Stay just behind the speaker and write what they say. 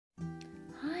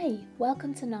Hi,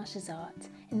 welcome to Nasha's Art.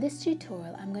 In this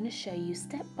tutorial I'm going to show you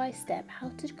step by step how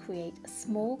to create a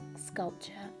small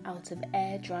sculpture out of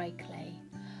air dry clay.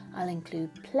 I'll include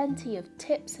plenty of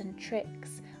tips and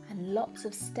tricks and lots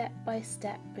of step by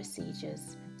step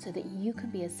procedures so that you can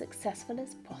be as successful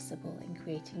as possible in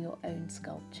creating your own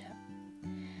sculpture.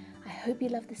 I hope you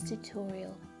love this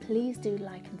tutorial. Please do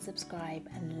like and subscribe,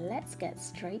 and let's get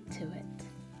straight to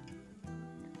it.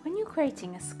 When you're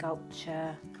creating a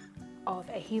sculpture of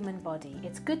a human body,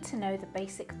 it's good to know the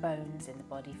basic bones in the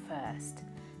body first.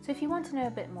 So if you want to know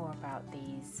a bit more about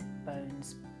these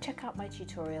bones, check out my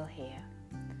tutorial here.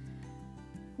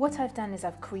 What I've done is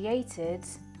I've created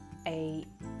a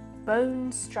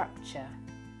bone structure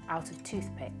out of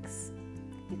toothpicks.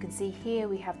 You can see here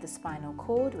we have the spinal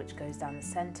cord which goes down the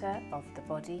center of the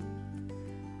body.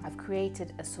 I've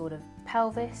created a sort of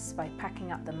pelvis by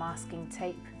packing up the masking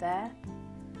tape there.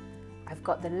 I've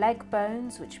got the leg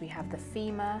bones, which we have the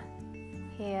femur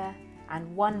here,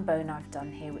 and one bone I've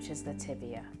done here, which is the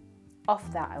tibia.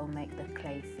 Off that I will make the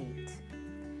clay feet.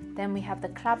 Then we have the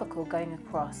clavicle going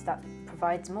across, that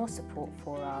provides more support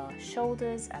for our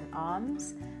shoulders and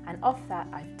arms, and off that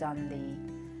I've done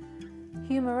the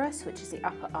humerus, which is the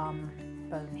upper arm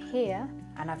bone here,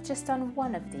 and I've just done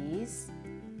one of these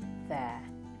there,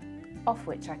 off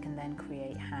which I can then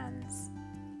create hands.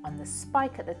 On the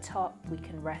spike at the top we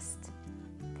can rest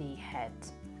the head.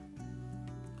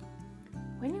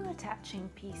 When you're attaching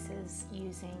pieces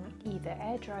using either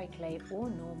air dry clay or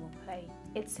normal clay,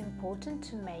 it's important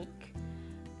to make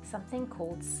something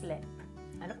called slip.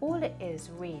 And all it is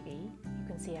really, you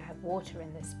can see I have water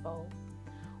in this bowl.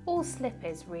 All slip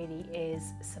is really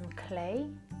is some clay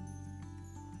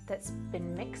that's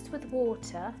been mixed with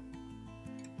water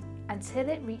until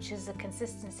it reaches the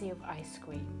consistency of ice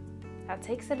cream. That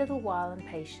takes a little while and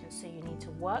patience, so you need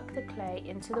to work the clay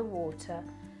into the water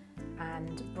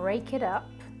and break it up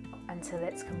until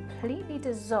it's completely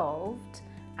dissolved,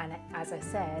 and as I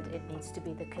said, it needs to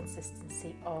be the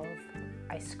consistency of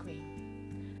ice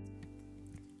cream.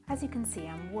 As you can see,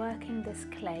 I'm working this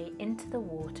clay into the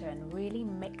water and really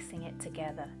mixing it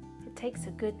together. It takes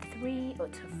a good 3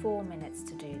 to 4 minutes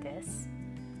to do this,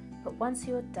 but once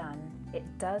you're done, it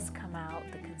does come out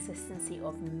the consistency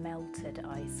of melted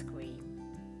ice cream.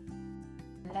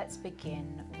 Let's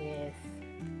begin with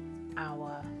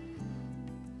our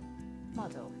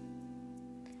model.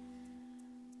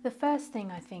 The first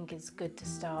thing I think is good to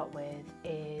start with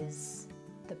is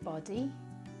the body,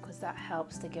 because that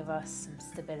helps to give us some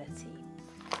stability.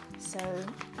 So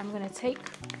I'm going to take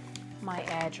my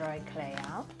air dry clay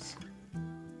out,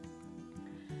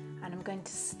 and I'm going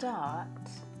to start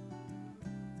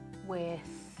with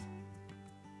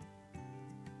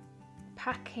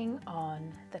packing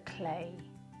on the clay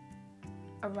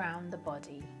around the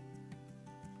body.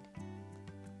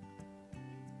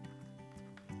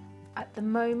 At the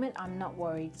moment, I'm not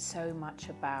worried so much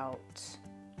about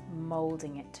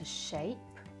molding it to shape,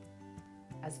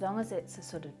 as long as it's a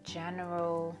sort of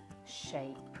general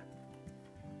shape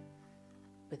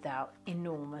without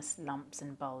enormous lumps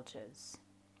and bulges.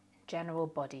 General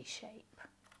body shape.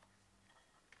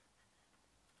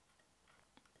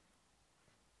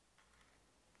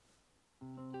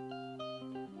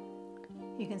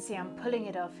 You can see I'm pulling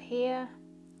it off here,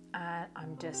 and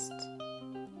I'm just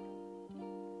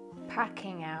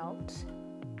packing out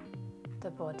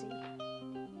the body.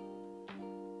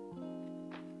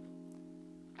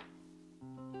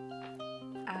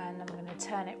 And I'm going to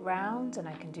turn it round, and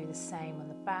I can do the same on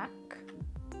the back.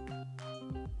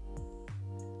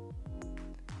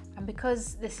 And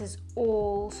because this is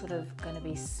all sort of going to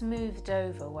be smoothed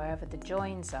over wherever the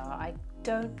joins are, I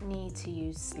don't need to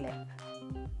use slip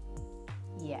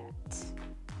yet.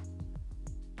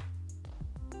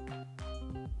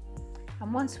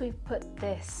 And once we've put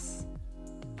this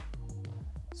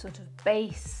sort of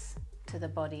base to the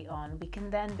body on, we can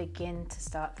then begin to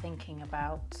start thinking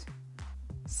about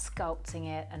sculpting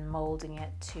it and molding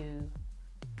it to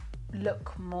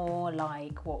look more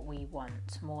like what we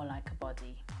want, more like a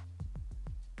body.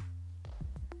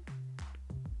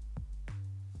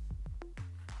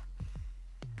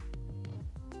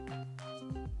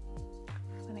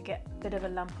 Get a bit of a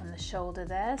lump on the shoulder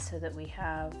there so that we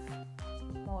have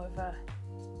more of a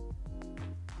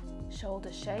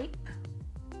shoulder shape.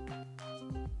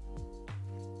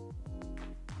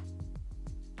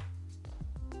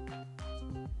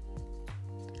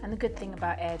 And the good thing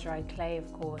about air dry clay,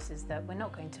 of course, is that we're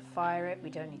not going to fire it.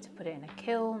 We don't need to put it in a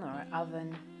kiln or an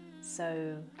oven,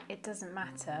 so it doesn't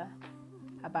matter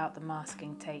about the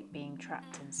masking tape being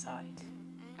trapped inside.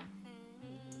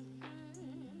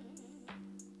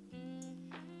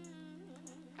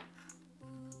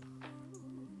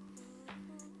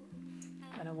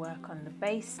 going to work on the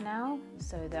base now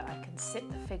so that I can sit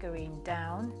the figurine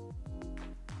down.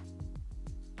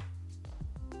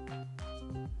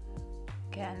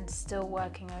 Again, still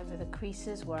working over the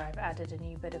creases where I've added a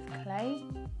new bit of clay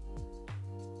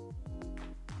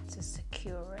to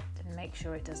secure it and make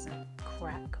sure it doesn't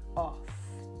crack off.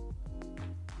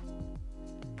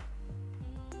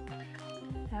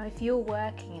 Now, if you're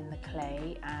working in the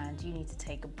clay and you need to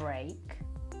take a break,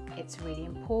 it's really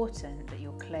important that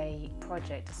your clay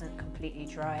project doesn't completely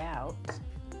dry out.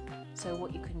 So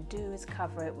what you can do is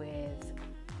cover it with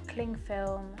cling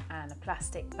film and a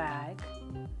plastic bag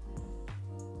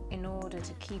in order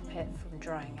to keep it from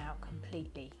drying out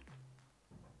completely.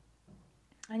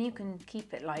 And you can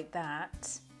keep it like that,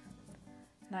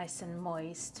 nice and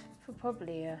moist, for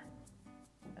probably a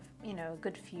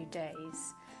good few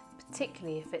days,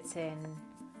 particularly if it's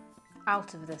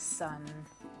out of the sun,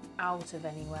 out of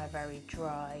anywhere very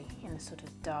dry, in a sort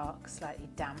of dark, slightly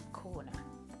damp corner.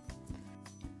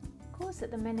 Of course,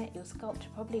 at the minute your sculpture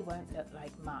probably won't look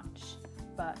like much,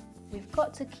 but we've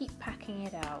got to keep packing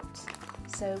it out.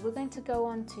 So we're going to go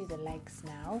on to the legs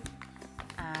now,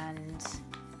 and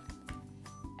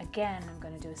again I'm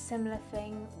going to do a similar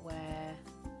thing where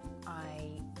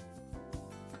I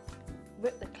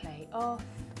rip the clay off,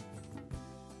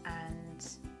 and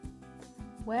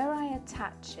where I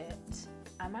attach it,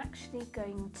 I'm actually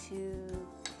going to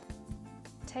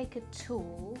take a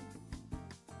tool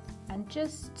and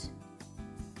just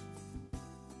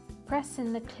press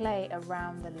in the clay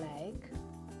around the leg.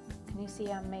 Can you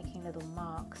see I'm making little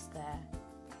marks there?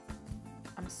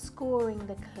 I'm scoring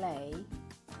the clay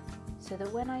so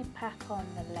that when I pack on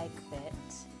the leg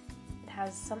bit, it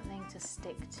has something to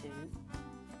stick to.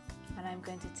 And I'm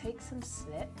going to take some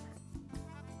slip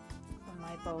from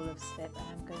my bowl of slip, and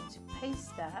I'm going to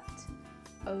paste that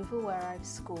over where I've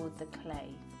scored the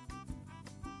clay.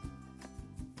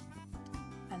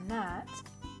 And that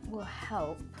will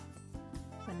help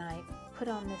when I put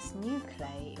on this new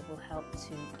clay, it will help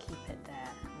to keep it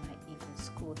there. I might even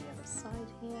score the other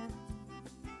side here.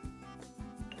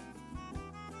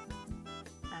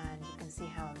 And you can see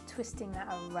how I'm twisting that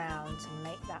around to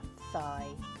make that thigh.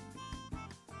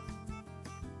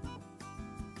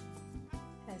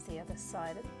 There's the other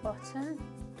side at the bottom.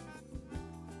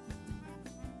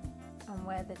 And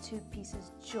where the two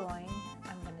pieces join,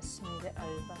 I'm going to smooth it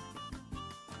over.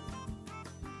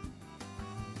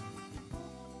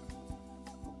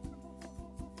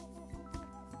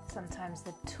 Sometimes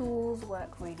the tools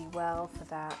work really well for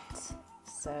that,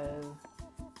 so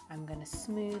I'm going to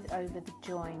smooth over the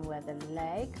join where the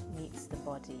leg meets the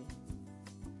body.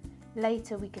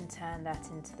 Later we can turn that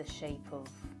into the shape of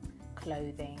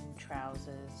clothing,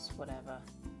 trousers, whatever.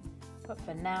 But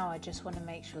for now I just want to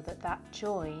make sure that that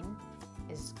join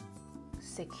is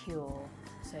secure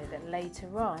so that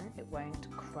later on it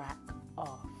won't crack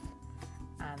off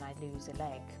and I lose a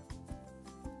leg.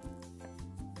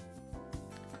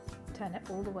 Turn it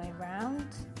all the way around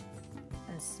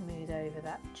and smooth over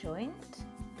that joint.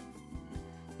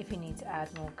 If you need to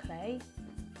add more clay,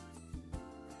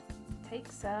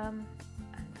 take some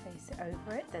and place it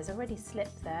over it. There's already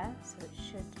slip there, so it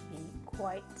should be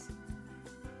quite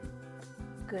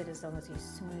good as long as you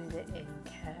smooth it in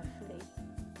carefully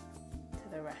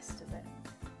to the rest of it.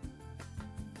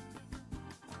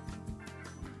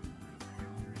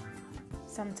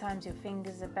 Sometimes your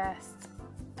fingers are best,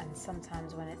 and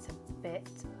sometimes when it's a bit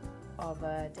of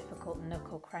a difficult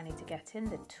nook or cranny to get in,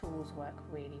 the tools work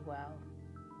really well.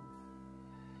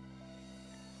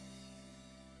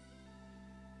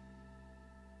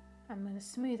 I'm going to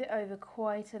smooth it over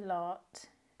quite a lot,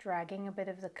 dragging a bit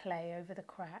of the clay over the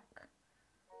crack.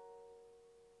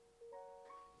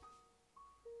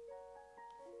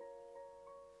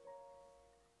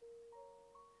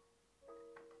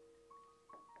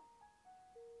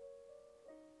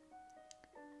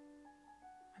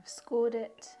 I've scored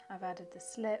it, I've added the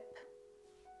slip,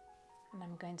 and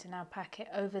I'm going to now pack it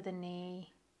over the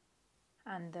knee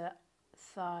and the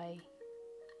thigh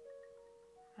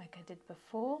like I did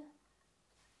before.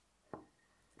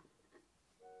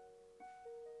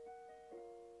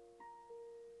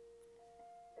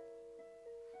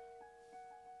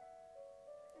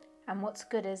 And what's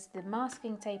good is the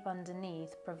masking tape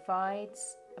underneath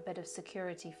provides a bit of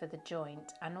security for the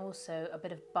joint and also a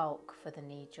bit of bulk for the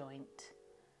knee joint.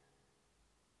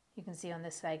 You can see on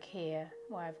this leg here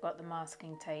where I've got the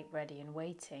masking tape ready and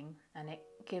waiting, and it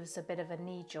gives a bit of a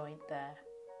knee joint there.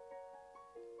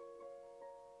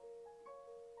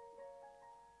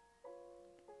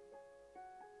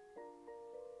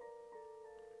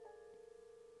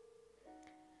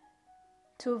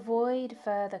 To avoid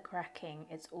further cracking,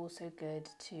 it's also good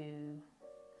to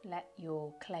let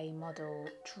your clay model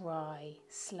dry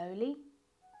slowly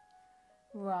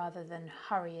rather than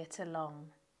hurry it along.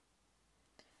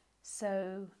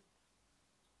 So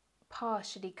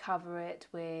partially cover it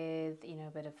with,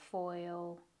 a bit of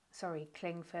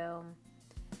cling film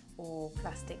or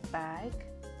plastic bag.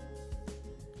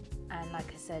 And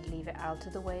like I said, leave it out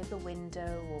of the way of the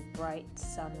window or bright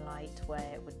sunlight where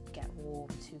it would get warm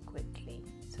too quickly,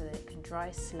 so that it can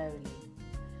dry slowly.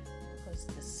 Because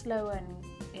the slower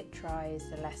it dries,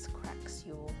 the less cracks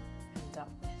you'll end up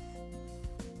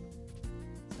with.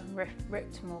 So I've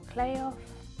ripped more clay off.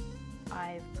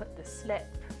 I've put the slip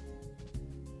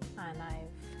and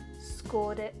I've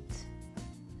scored it,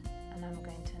 and I'm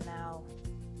going to now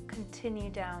continue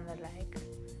down the leg.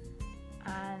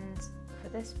 And for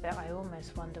this bit, I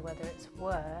almost wonder whether it's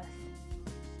worth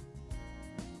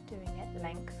doing it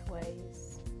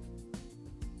lengthways.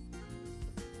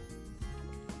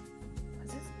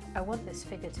 I want this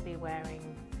figure to be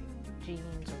wearing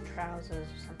jeans or trousers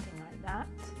or something like that,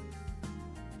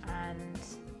 and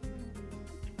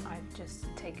I've just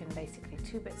taken basically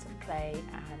 2 bits of clay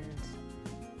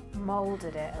and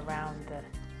moulded it around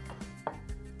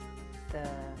the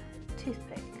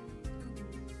toothpick.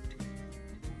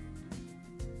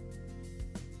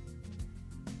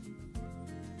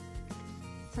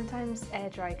 Sometimes air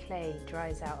dry clay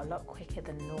dries out a lot quicker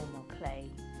than normal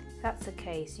clay. If that's the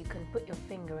case, you can put your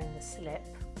finger in the slip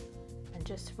and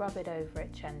just rub it over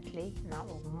it gently, and that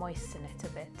will moisten it a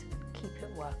bit and keep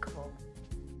it workable.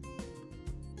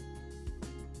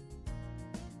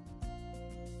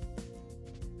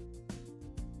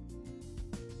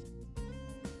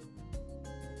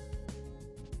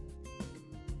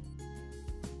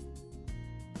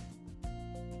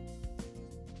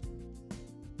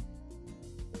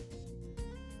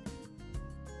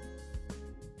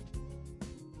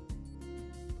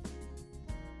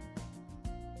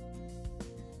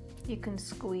 You can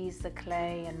squeeze the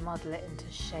clay and model it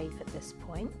into shape at this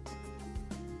point,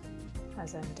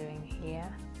 as I'm doing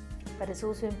here, but it's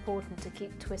also important to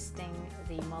keep twisting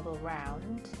the model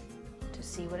round to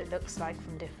see what it looks like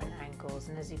from different angles.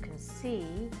 And as you can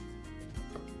see,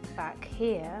 back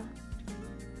here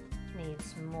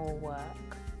needs more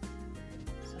work.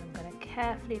 So I'm going to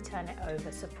carefully turn it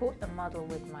over, support the model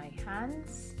with my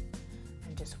hands,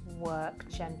 and just work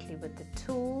gently with the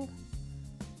tool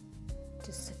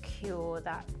to secure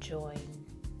that join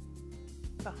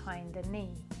behind the knee.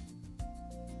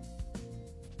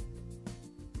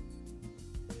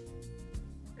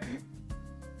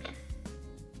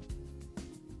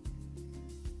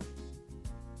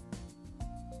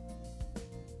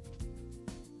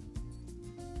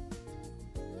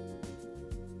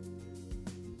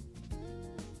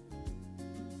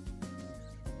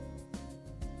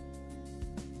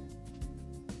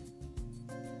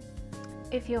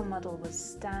 If your model was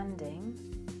standing,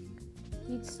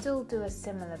 you'd still do a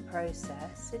similar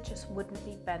process, it just wouldn't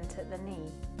be bent at the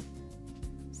knee.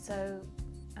 So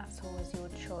that's always your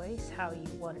choice, how you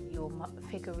want your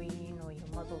figurine or your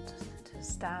model to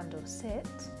stand or sit.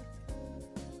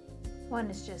 One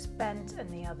is just bent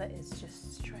and the other is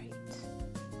just straight.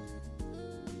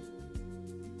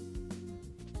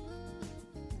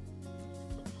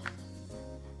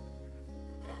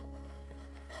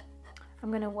 I'm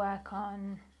going to work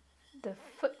on the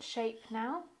foot shape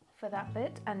now for that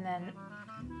bit, and then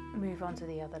move on to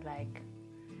the other leg.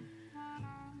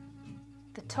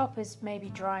 The top is maybe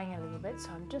drying a little bit,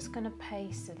 so I'm just going to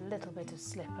paste a little bit of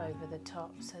slip over the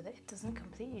top so that it doesn't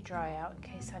completely dry out in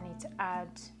case I need to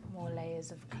add more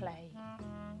layers of clay.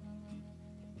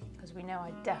 Because we know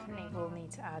I definitely will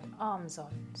need to add arms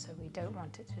on, so we don't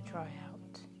want it to dry out.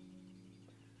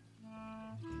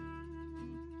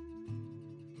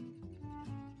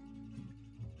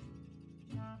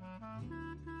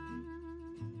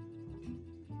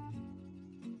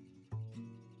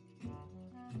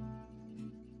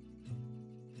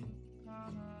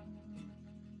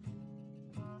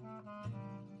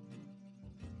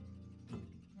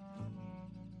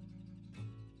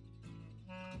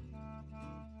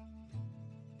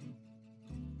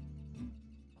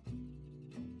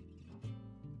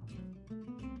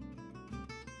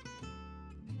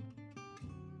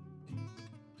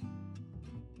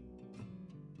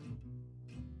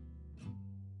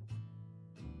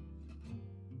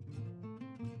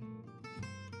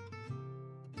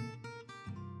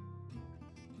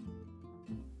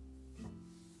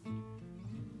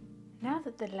 Now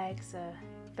that the legs are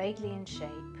vaguely in shape,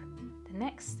 the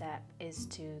next step is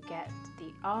to get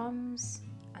the arms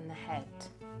and the head.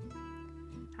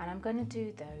 And I'm going to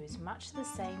do those much the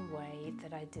same way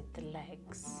that I did the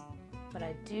legs. But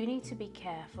I do need to be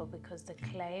careful because the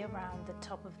clay around the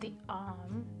top of the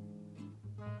arm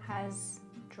has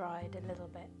dried a little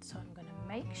bit. So I'm going to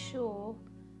make sure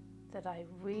that I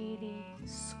really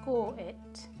score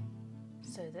it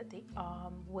so that the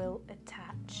arm will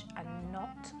attach and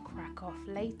not crack off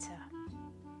later.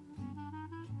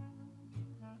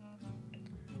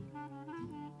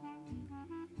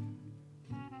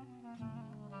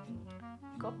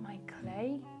 Got my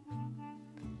clay.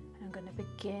 I'm going to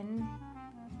begin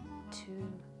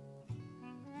to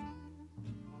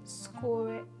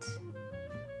score it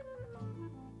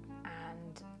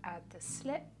and add the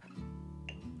slip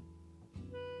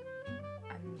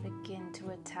and begin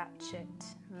to attach it,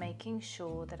 making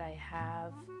sure that I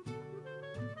have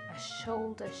a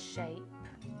shoulder shape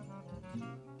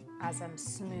as I'm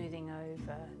smoothing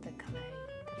over the clay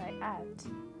that I add.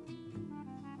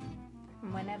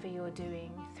 And whenever you're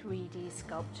doing 3D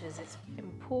sculptures, it's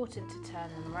important to turn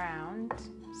them round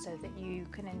so that you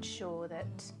can ensure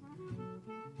that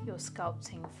you're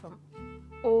sculpting from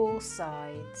all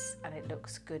sides and it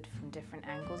looks good from different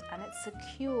angles and it's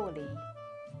securely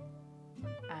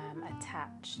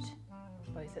attached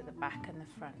both at the back and the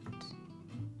front.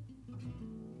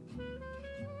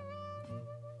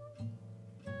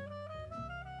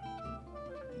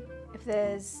 If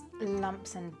there's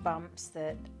lumps and bumps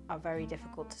that are very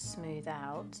difficult to smooth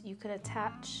out, you can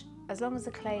attach, as long as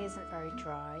the clay isn't very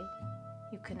dry,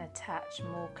 you can attach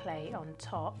more clay on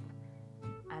top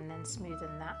and then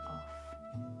smoothen that off.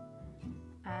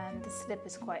 And the slip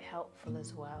is quite helpful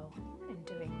as well in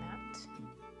doing that.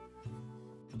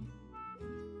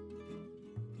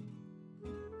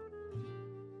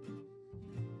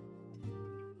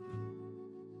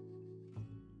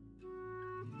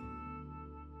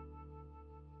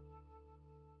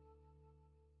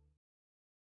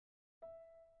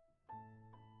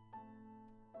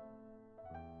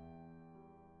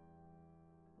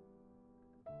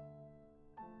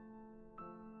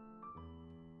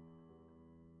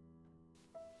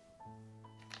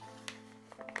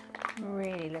 I'm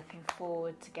really looking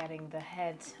forward to getting the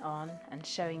head on and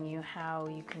showing you how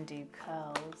you can do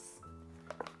curls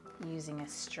using a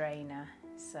strainer,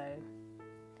 so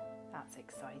that's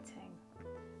exciting.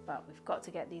 But we've got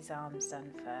to get these arms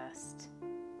done first.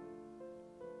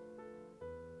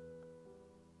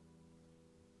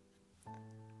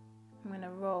 I'm going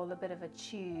to roll a bit of a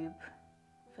tube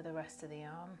for the rest of the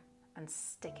arm and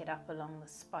stick it up along the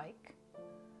spike.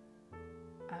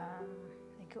 I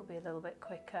think it'll be a little bit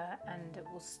quicker and it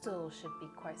will still should be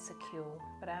quite secure,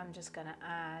 but I'm just going to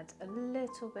add a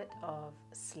little bit of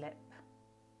slip.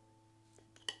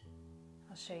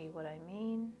 I'll show you what I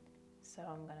mean. So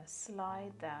I'm going to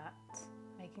slide that,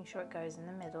 making sure it goes in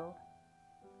the middle,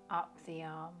 up the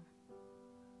arm.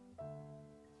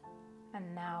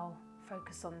 And now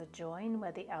focus on the join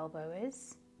where the elbow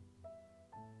is.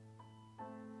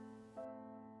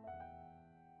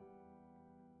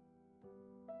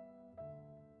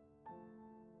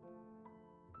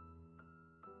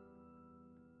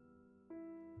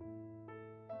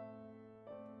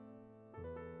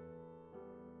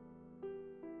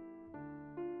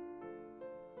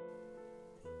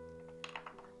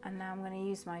 And now I'm going to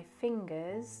use my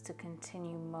fingers to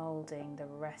continue moulding the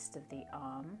rest of the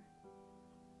arm.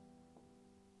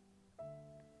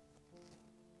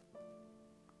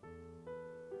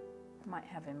 I might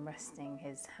have him resting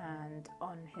his hand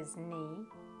on his knee.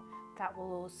 That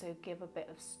will also give a bit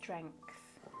of strength.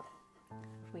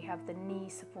 If we have the knee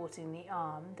supporting the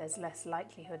arm, there's less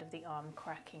likelihood of the arm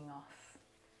cracking off.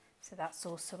 So that's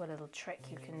also a little trick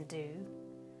you can do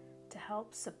to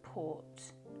help support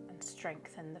and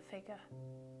strengthen the figure,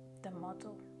 the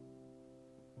model.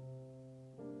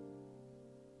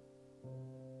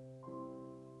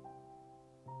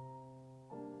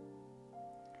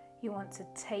 You want to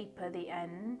taper the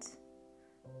end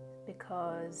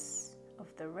because of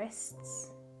the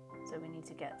wrists, so we need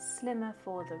to get slimmer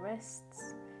for the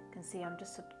wrists. You can see I'm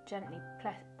just sort of gently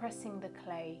pressing the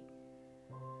clay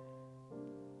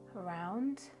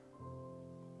around,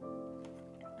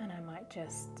 and I might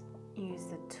just use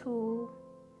the tool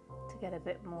to get a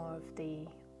bit more of the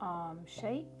arm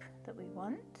shape that we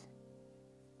want.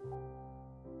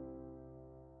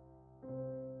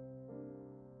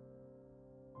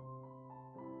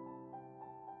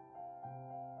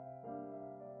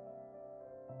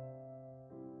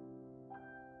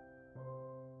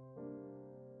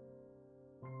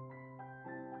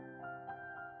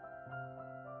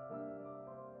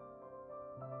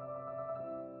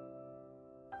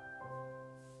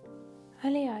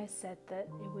 Earlier I said that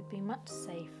it would be much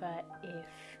safer if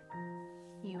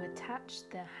you attach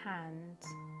the hand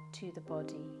to the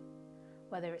body,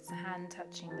 whether it's the hand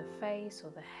touching the face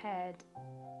or the head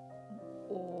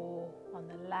or on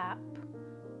the lap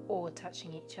or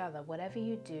touching each other. Whatever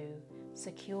you do,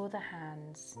 secure the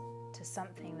hands to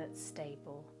something that's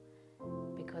stable,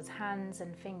 because hands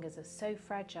and fingers are so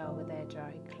fragile with air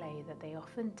dry clay that they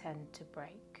often tend to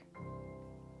break.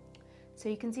 So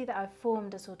you can see that I've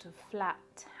formed a sort of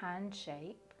flat hand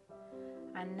shape,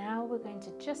 and now we're going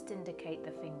to just indicate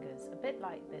the fingers, a bit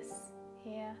like this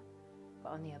here,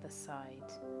 but on the other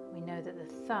side. We know that the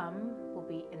thumb will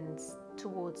be in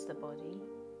towards the body,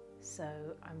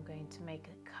 so I'm going to make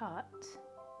a cut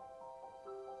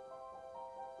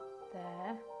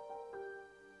there,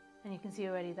 and you can see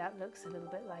already that looks a little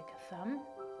bit like a thumb.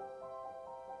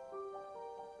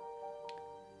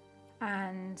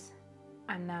 And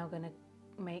I'm now going to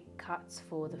make cuts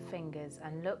for the fingers,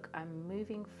 and look, I'm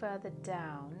moving further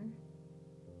down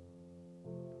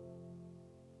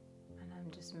and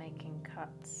I'm just making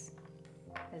cuts.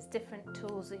 There's different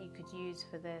tools that you could use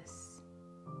for this,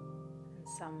 and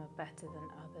some are better than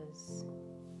others.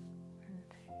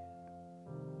 And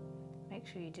make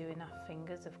sure you do enough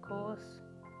fingers, of course,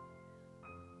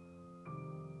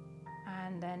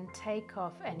 and then take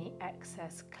off any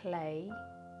excess clay.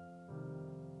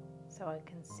 So I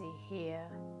can see here,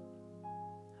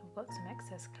 I've got some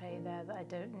excess clay there that I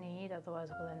don't need, otherwise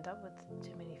we'll end up with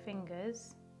too many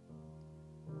fingers.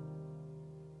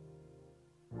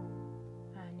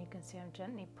 And you can see I'm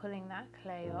gently pulling that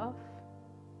clay off.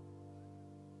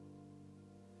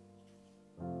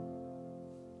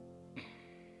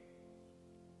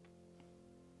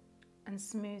 And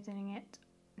smoothing it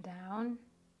down.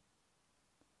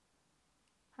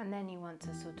 And then you want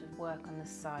to sort of work on the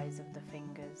size of the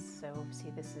fingers. So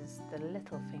obviously this is the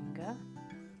little finger,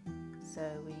 so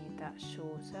we need that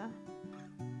shorter.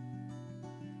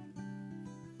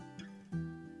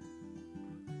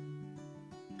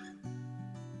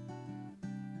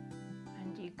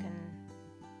 And you can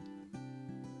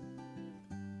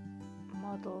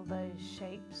model those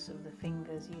shapes of the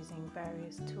fingers using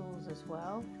various tools as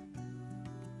well.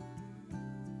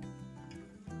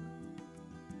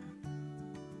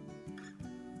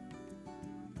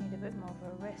 A bit more of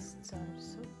a wrist, so I'm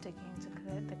just sort of digging to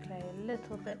clear the clay a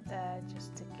little bit there,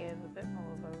 just to give a bit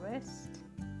more of a wrist.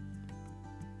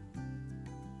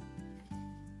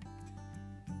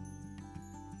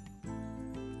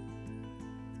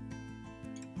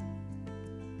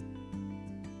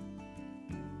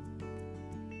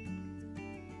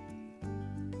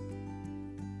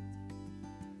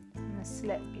 And the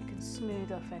slip, you can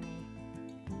smooth off any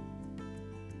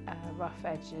rough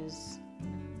edges,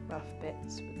 rough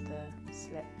bits with the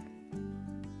slip.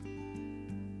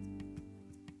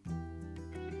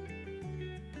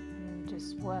 And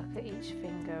just work at each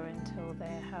finger until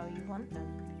they're how you want them.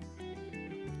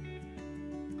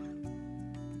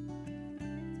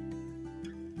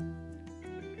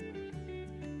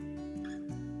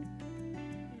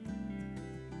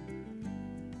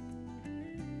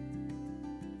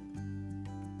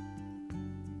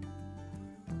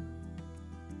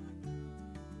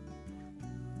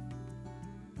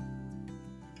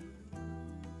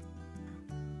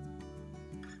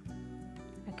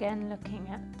 Again, looking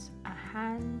at a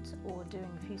hand or doing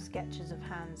a few sketches of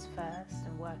hands first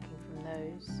and working from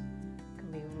those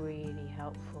can be really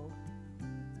helpful.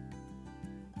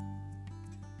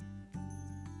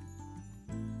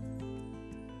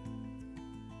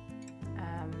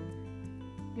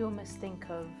 You almost think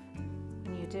of,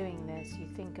 when you're doing this, you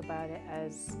think about it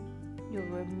as you're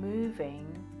removing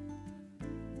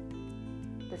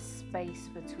the space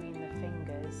between the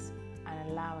fingers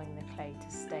and allowing the clay to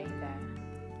stay there.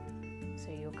 So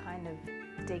you're kind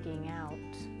of digging out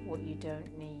what you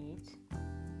don't need,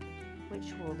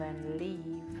 which will then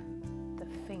leave the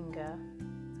finger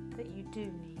that you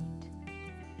do need.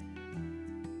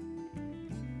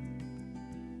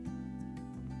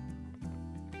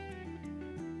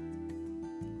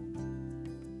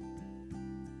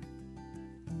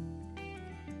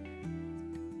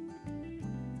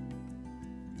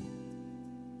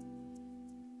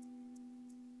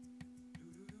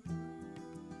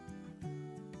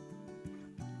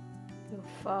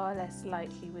 You're far less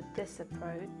likely with this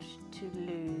approach to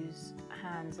lose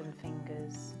hands and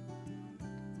fingers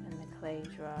when the clay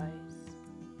dries.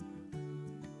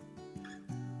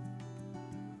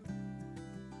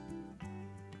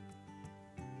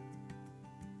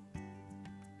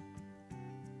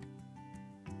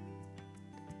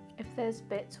 If there's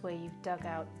bits where you've dug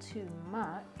out too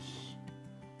much,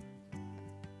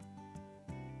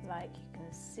 like you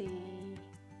can see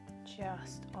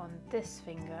just on this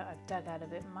finger. I've dug out a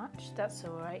bit much, that's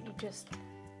alright. You just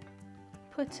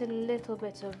put a little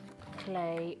bit of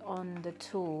clay on the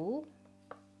tool.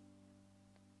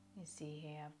 You see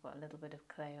here I've got a little bit of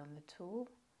clay on the tool,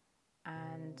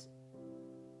 and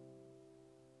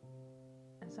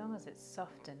as long as it's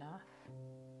soft enough,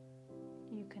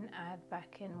 you can add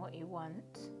back in what you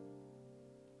want.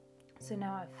 So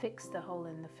now I've fixed the hole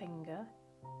in the finger,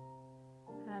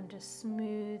 and I'm just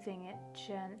smoothing it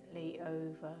gently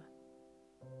over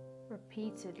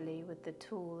repeatedly with the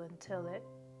tool until it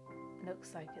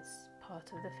looks like it's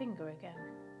part of the finger again.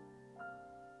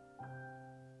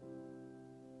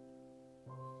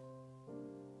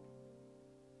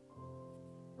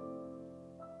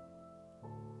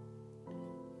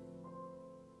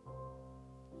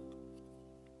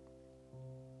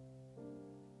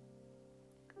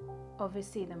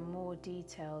 Obviously, the more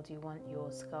detailed you want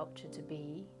your sculpture to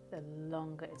be, the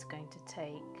longer it's going to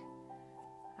take,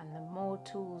 and the more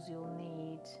tools you'll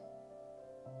need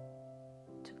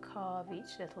to carve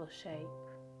each little shape.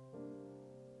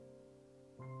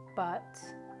 But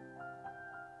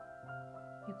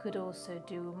you could also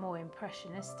do a more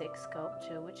impressionistic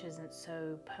sculpture, which isn't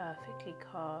so perfectly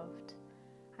carved,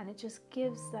 and it just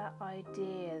gives that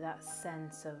idea, that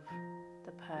sense of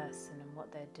the person and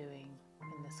what they're doing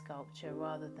in the sculpture,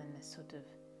 rather than this sort of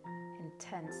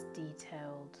intense,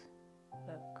 detailed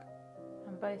look.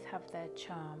 And both have their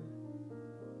charm.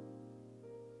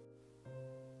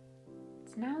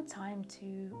 It's now time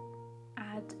to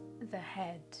add the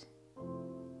head.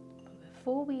 But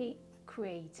before we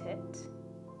create it,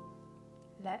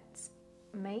 let's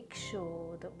make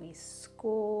sure that we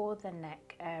score the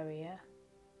neck area,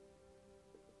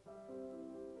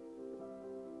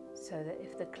 so that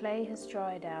if the clay has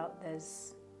dried out,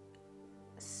 there's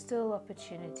still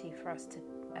opportunity for us to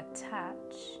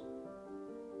attach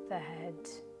the head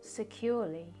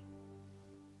securely.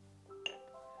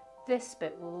 This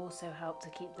bit will also help to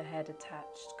keep the head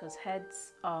attached, because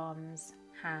heads, arms,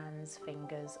 hands,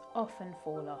 fingers often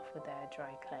fall off with air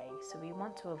dry clay, so we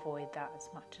want to avoid that as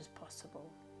much as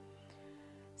possible.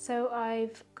 So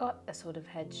I've got a sort of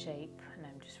head shape, and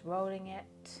I'm just rolling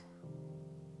it.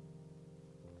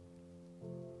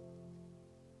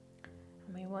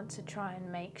 And we want to try and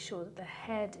make sure that the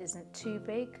head isn't too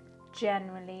big.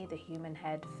 Generally, the human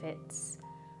head fits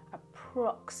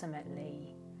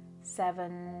approximately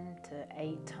 7 to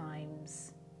 8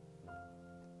 times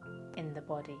in the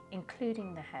body,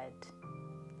 including the head.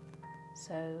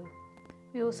 So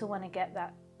we also want to get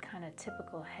that kind of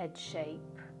typical head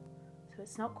shape. So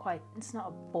it's not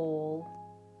a ball.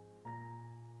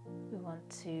 We want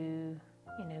to,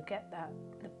 get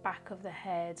the back of the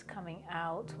head coming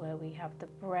out where we have the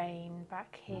brain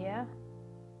back here.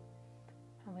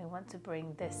 And we want to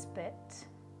bring this bit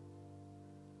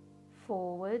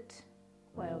forward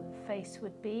where the face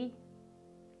would be,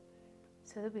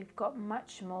 so that we've got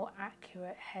much more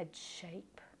accurate head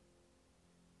shape.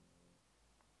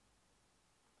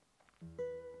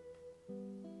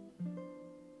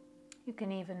 You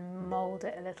can even mold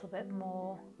it a little bit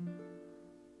more.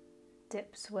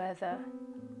 Dips where the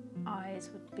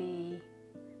eyes would be,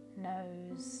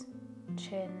 nose,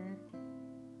 chin.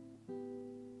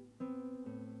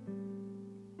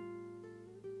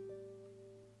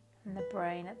 And the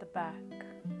brain at the back.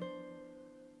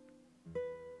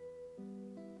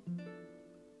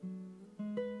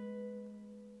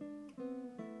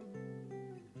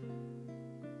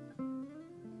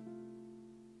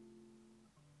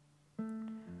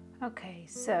 Okay,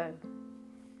 so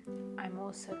I'm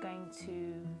also going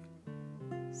to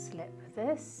slip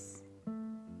this.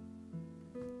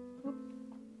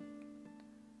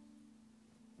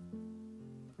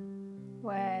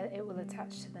 Where it will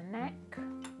attach to the neck.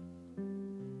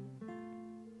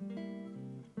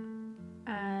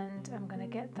 And I'm going to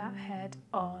get that head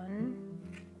on.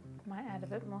 Might add a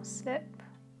bit more slip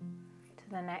to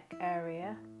the neck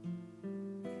area.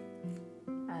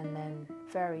 And then,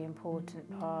 very important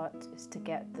part is to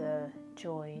get the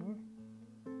join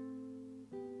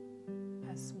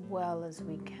as well as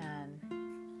we can.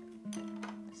 So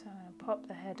I'm going to pop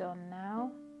the head on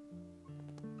now.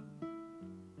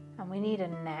 And we need a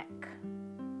neck.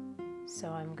 So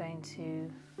I'm going to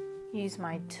use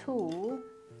my tool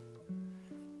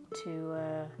to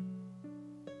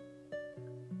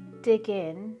dig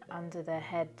in under the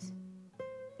head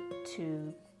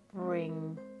to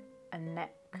bring a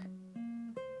neck,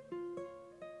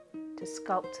 to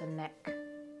sculpt a neck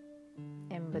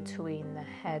in between the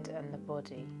head and the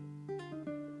body.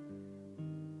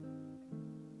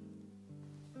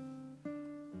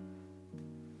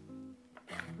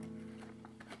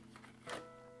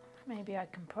 Maybe I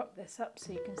can prop this up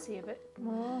so you can see a bit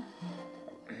more.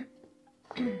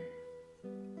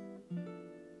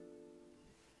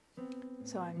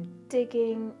 So I'm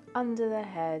digging under the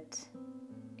head,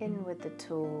 in with the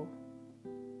tool,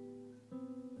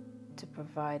 to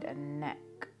provide a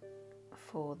neck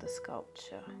for the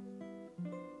sculpture.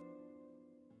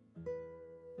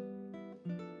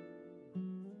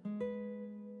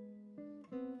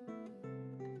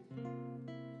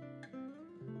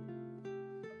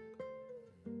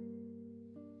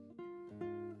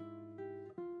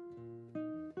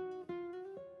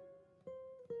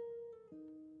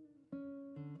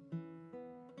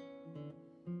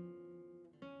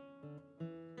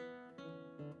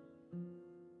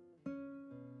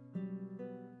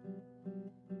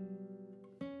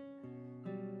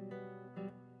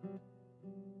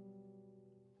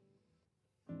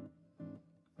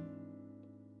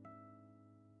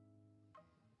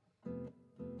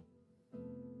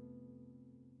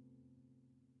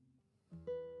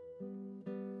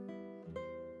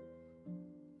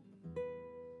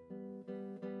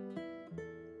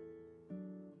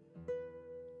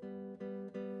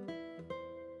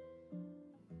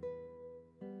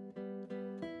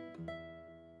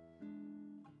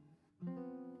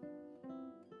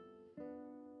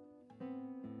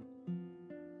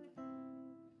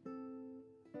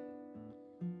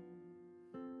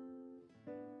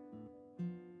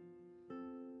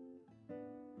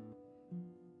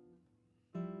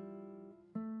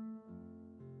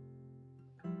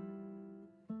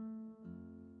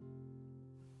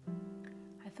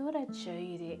 I thought I'd show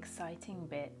you the exciting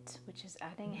bit, which is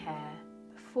adding hair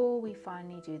before we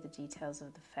finally do the details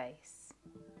of the face.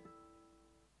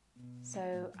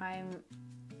 So I'm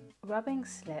rubbing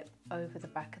slip over the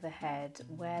back of the head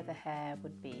where the hair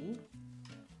would be,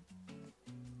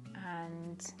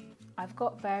 and I've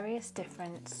got various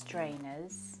different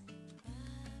strainers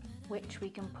which we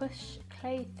can push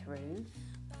clay through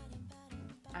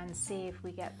and see if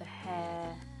we get the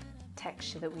hair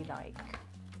texture that we like.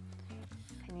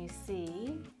 Can you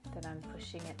see that I'm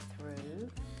pushing it through,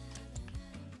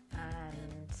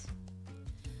 and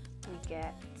we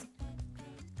get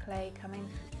clay coming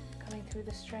through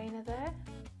the strainer there?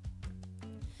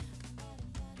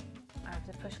 I have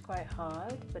to push quite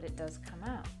hard, but it does come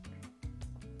out.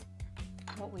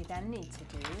 What we then need to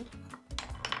do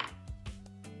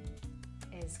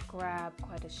is grab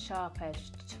quite a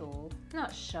sharp-edged tool,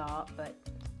 not sharp, but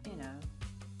you know,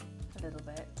 a little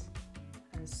bit,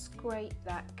 and scrape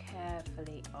that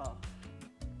carefully off.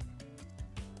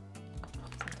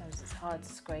 Sometimes it's hard to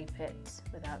scrape it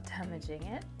without damaging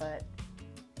it, but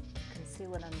you can see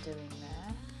what I'm doing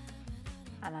there.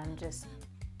 And I'm just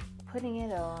putting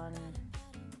it on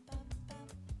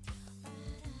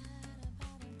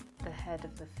the head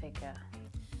of the figure.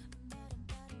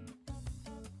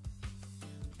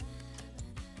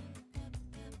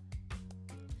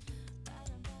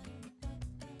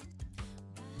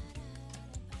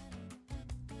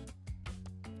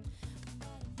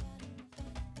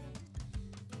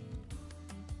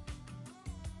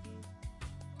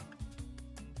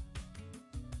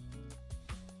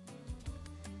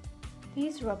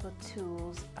 These rubber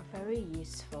tools are very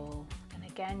useful, and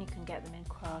again you can get them in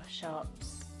craft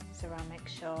shops, ceramic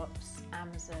shops,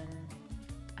 Amazon,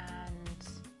 and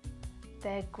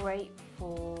they're great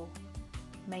for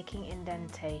making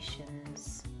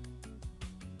indentations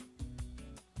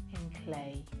in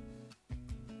clay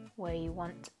where you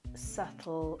want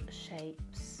subtle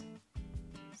shapes.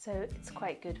 So it's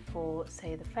quite good for,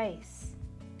 say, the face,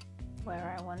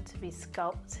 where I want to be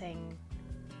sculpting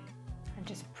and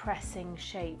just pressing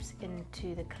shapes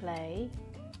into the clay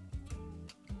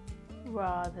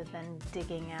rather than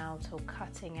digging out or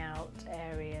cutting out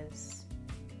areas.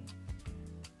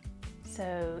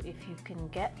 So if you can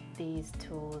get these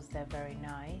tools, they're very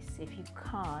nice. If you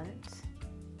can't,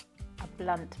 a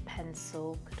blunt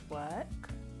pencil could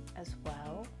work as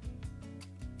well.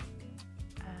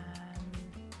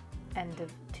 End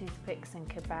of toothpicks and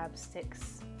kebab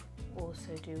sticks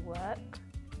also do work.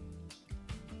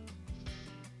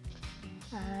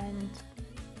 And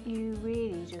you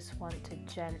really just want to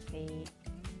gently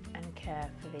and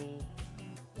carefully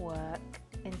work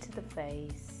into the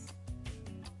face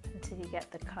until you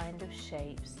get the kind of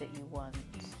shapes that you want.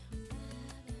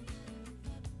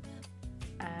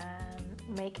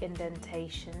 And make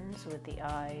indentations with the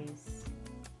eyes,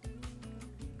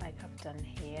 like I've done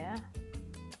here.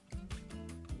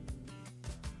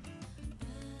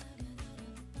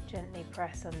 Gently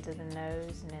press under the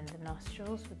nose and in the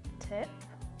nostrils with the tip.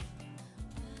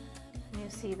 And you'll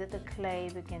see that the clay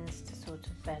begins to sort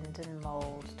of bend and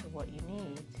mould to what you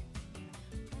need.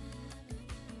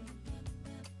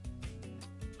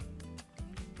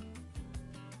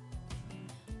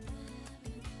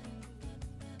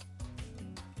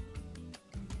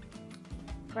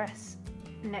 press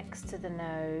next to the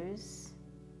nose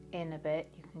in a bit,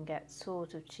 you can get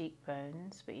sort of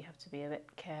cheekbones, but you have to be a bit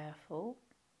careful.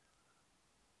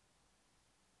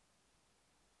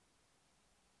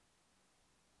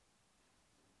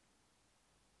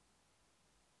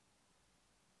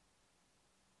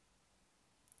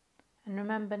 And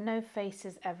remember, no face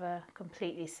is ever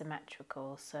completely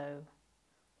symmetrical, so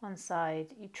one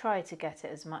side, you try to get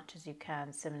it as much as you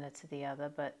can similar to the other,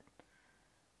 but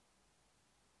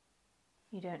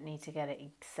you don't need to get it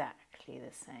exactly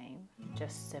the same,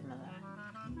 just similar,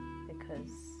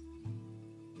 because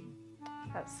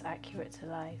that's accurate to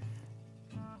life.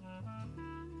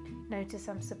 Notice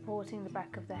I'm supporting the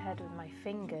back of the head with my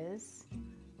fingers.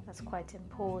 That's quite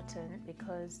important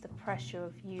because the pressure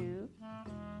of you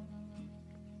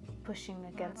pushing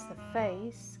against the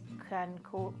face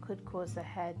could cause the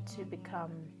head to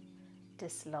become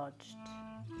dislodged.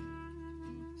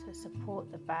 So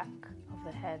support the back of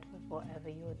the head with whatever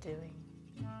you're doing.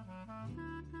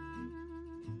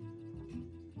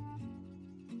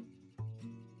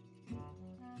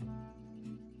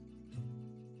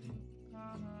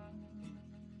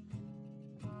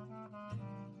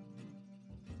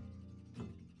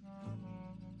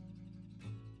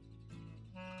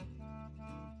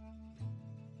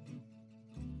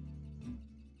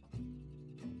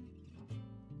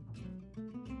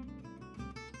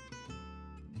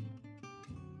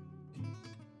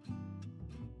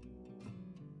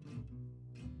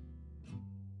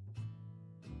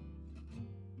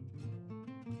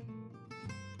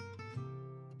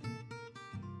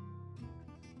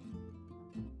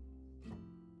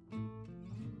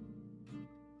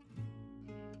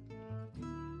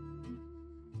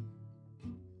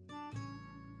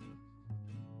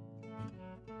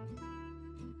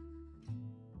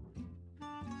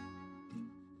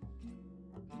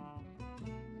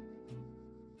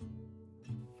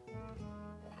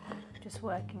 Just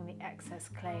working the excess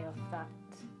clay off that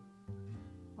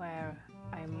where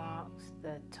I marked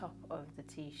the top of the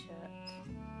t-shirt.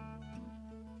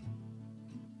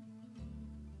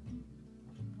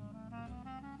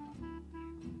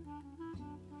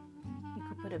 You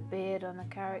could put a beard on the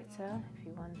character if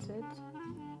you wanted.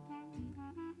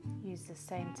 Use the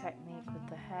same technique with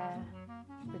the hair,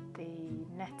 with the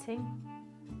netting,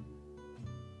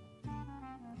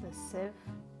 the sieve,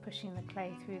 pushing the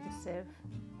clay through the sieve.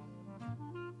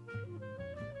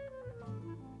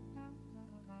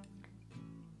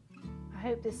 I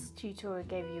hope this tutorial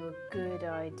gave you a good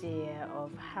idea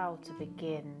of how to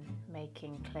begin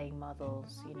making clay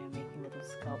models, making little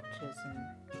sculptures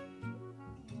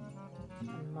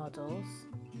and models.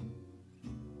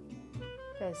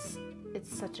 It's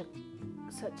such a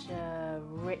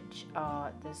rich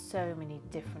art. There's so many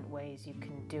different ways you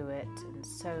can do it and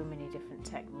so many different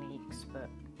techniques, but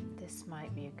this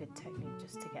might be a good technique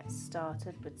just to get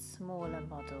started with smaller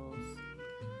models.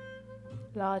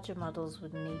 Larger models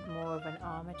would need more of an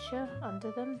armature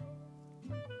under them.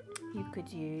 You could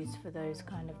use for those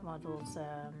kind of models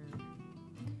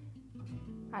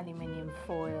aluminium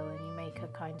foil, and you make a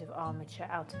kind of armature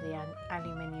out of the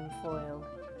aluminium foil,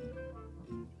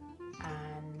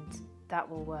 and that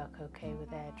will work okay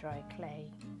with air dry clay.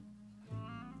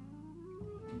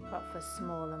 But for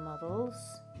smaller models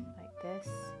like this,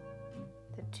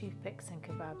 the toothpicks and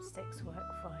kebab sticks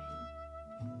work fine.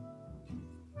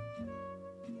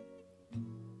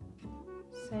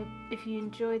 So if you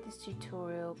enjoyed this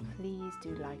tutorial, please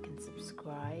do like and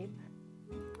subscribe,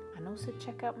 and also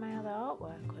check out my other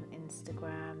artwork on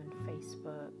Instagram and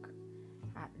Facebook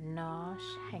at Nash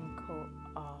Henkel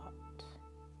Art.